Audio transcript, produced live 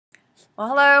Well,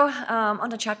 hello. On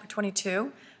to chapter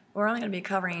 22. We're only going to be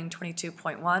covering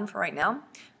 22.1 for right now.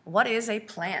 What is a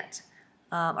plant?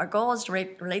 Our goal is to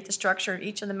relate the structure of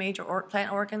each of the major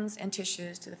plant organs and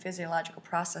tissues to the physiological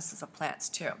processes of plants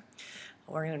too.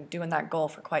 We're going to be doing that goal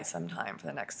for quite some time for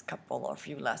the next couple or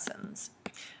few lessons.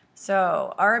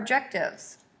 So our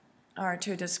objectives are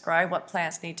to describe what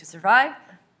plants need to survive,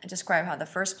 and describe how the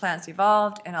first plants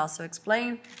evolved, and also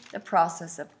explain the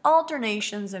process of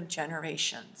alternations of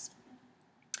generations.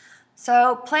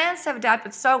 So plants have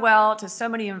adapted so well to so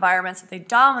many environments that they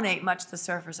dominate much of the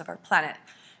surface of our planet.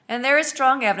 And there is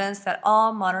strong evidence that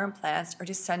all modern plants are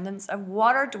descendants of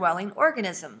water-dwelling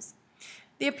organisms.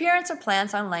 The appearance of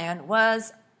plants on land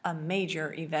was a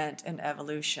major event in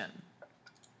evolution.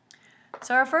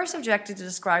 So our first objective is to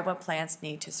describe what plants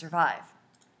need to survive.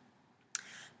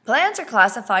 Plants are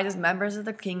classified as members of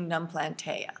the kingdom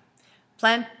Plantae.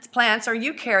 Plants are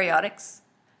eukaryotics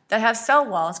that have cell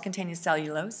walls containing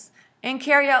cellulose and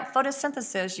carry out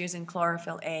photosynthesis using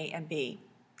chlorophyll A and B.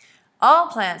 All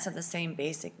plants have the same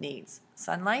basic needs: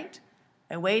 sunlight,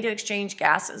 a way to exchange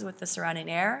gases with the surrounding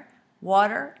air,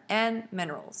 water, and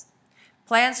minerals.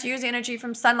 Plants use energy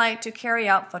from sunlight to carry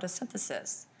out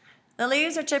photosynthesis. The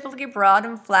leaves are typically broad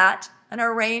and flat and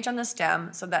are arranged on the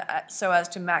stem so as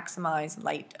to maximize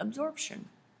light absorption.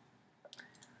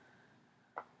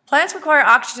 Plants require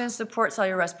oxygen to support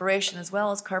cellular respiration as well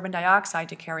as carbon dioxide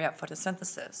to carry out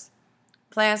photosynthesis.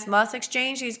 Plants must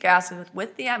exchange these gases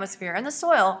with the atmosphere and the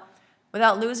soil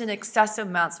without losing excessive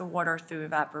amounts of water through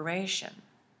evaporation.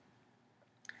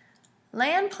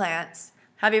 Land plants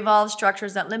have evolved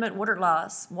structures that limit water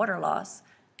loss,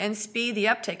 and speed the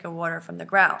uptake of water from the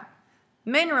ground.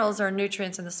 Minerals are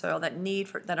nutrients in the soil that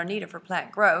are needed for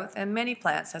plant growth, and many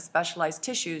plants have specialized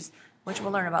tissues, which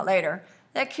we'll learn about later,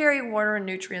 that carry water and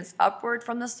nutrients upward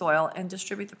from the soil and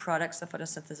distribute the products of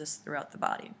photosynthesis throughout the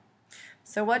body.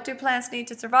 So what do plants need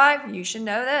to survive? You should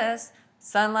know this: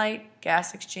 sunlight,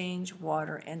 gas exchange,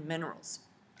 water, and minerals.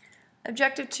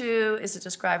 Objective 2 is to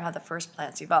describe how the first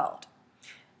plants evolved.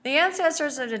 The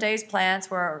ancestors of today's plants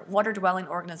were water-dwelling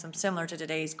organisms similar to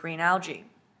today's green algae.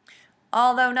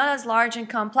 Although not as large and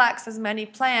complex as many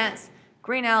plants,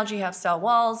 green algae have cell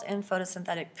walls and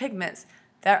photosynthetic pigments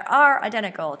that are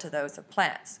identical to those of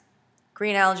plants.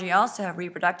 Green algae also have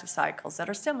reproductive cycles that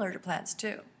are similar to plants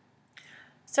too.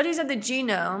 Studies of the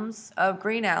genomes of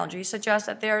green algae suggest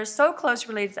that they are so closely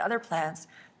related to other plants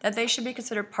that they should be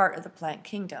considered part of the plant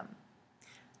kingdom.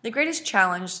 The greatest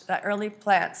challenge that early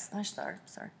plants, The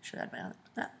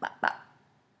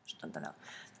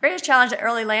greatest challenge that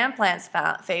early land plants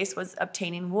faced was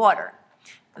obtaining water.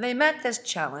 They met this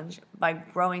challenge by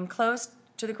growing close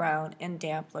to the ground in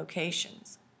damp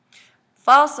locations.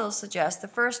 Fossils suggest the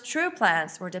first true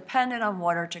plants were dependent on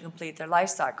water to complete their life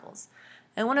cycles,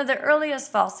 and one of the earliest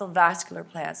fossil vascular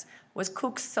plants was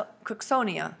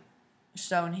Cooksonia,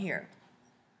 shown here.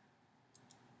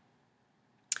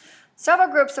 Several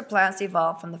groups of plants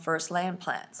evolved from the first land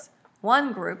plants.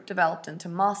 One group developed into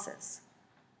mosses.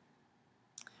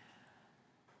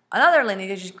 Another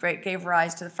lineage gave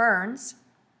rise to the ferns,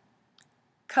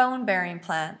 cone-bearing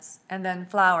plants, and then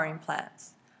flowering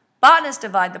plants. Botanists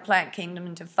divide the plant kingdom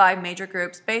into 5 major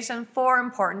groups based on 4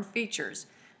 important features: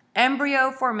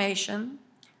 embryo formation,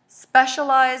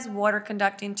 specialized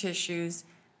water-conducting tissues,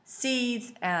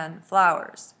 seeds, and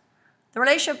flowers. The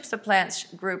relationships of plants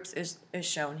groups is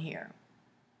shown here.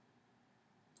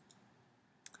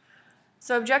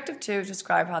 So objective 2 is to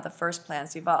describe how the first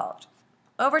plants evolved.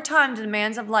 Over time, the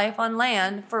demands of life on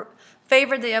land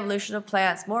favored the evolution of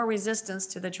plants more resistant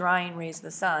to the drying rays of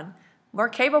the sun, more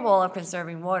capable of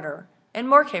conserving water, and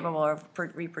more capable of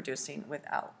reproducing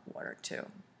without water too.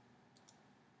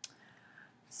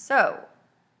 So,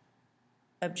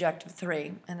 objective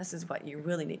 3, and this is what you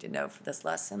really need to know for this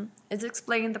lesson, is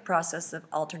explain the process of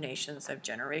alternations of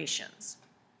generations.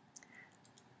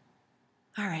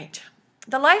 All right.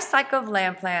 The life cycle of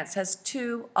land plants has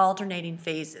 2 alternating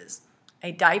phases: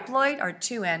 a diploid or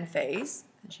 2N phase,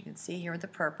 as you can see here with the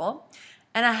purple,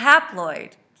 and a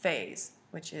haploid phase,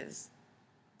 which is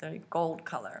the gold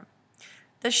color.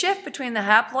 The shift between the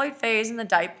haploid phase and the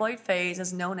diploid phase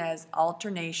is known as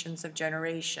alternations of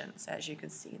generations, as you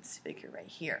can see in this figure right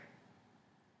here.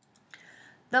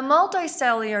 The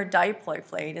multicellular diploid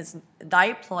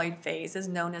phase is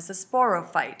known as a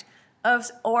sporophyte,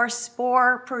 or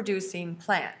spore-producing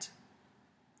plant.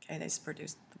 Okay, they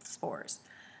produce spores.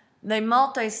 The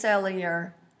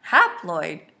multicellular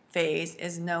haploid phase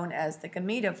is known as the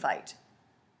gametophyte,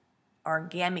 or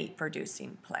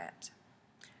gamete-producing plant.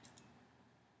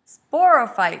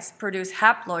 Sporophytes produce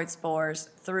haploid spores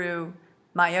through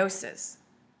meiosis.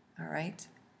 All right?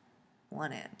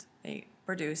 one end. They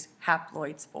produce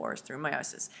haploid spores through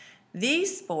meiosis.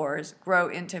 These spores grow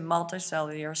into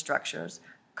multicellular structures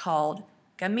called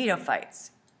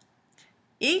gametophytes.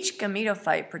 Each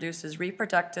gametophyte produces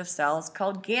reproductive cells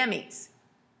called gametes.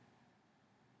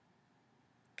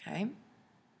 Okay?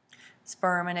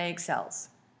 Sperm and egg cells.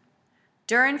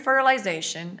 During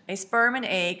fertilization, a sperm and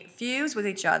egg fuse with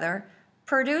each other,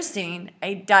 producing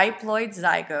a diploid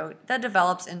zygote that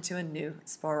develops into a new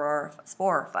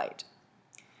sporophyte.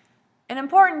 An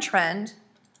important trend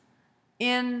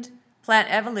in plant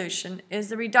evolution is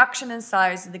the reduction in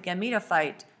size of the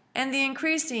gametophyte and the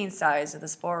increasing size of the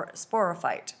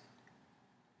sporophyte.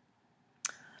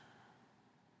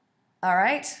 All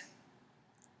right?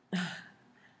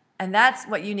 And that's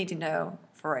what you need to know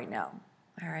for right now.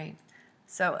 All right.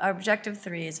 So our objective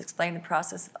 3 is explain the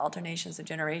process of alternations of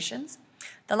generations.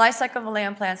 The life cycle of a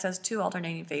land plant has 2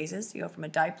 alternating phases. You go from a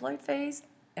diploid phase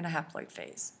and a haploid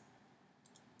phase.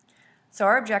 So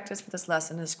our objectives for this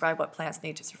lesson is describe what plants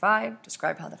need to survive,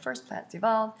 describe how the first plants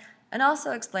evolved, and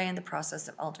also explain the process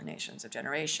of alternations of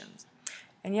generations.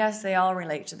 And yes, they all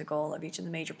relate to the goal of each of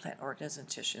the major plant organisms and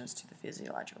tissues to the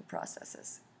physiological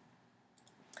processes.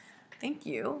 Thank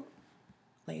you,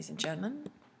 ladies and gentlemen,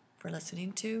 for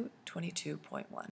listening to 22.1.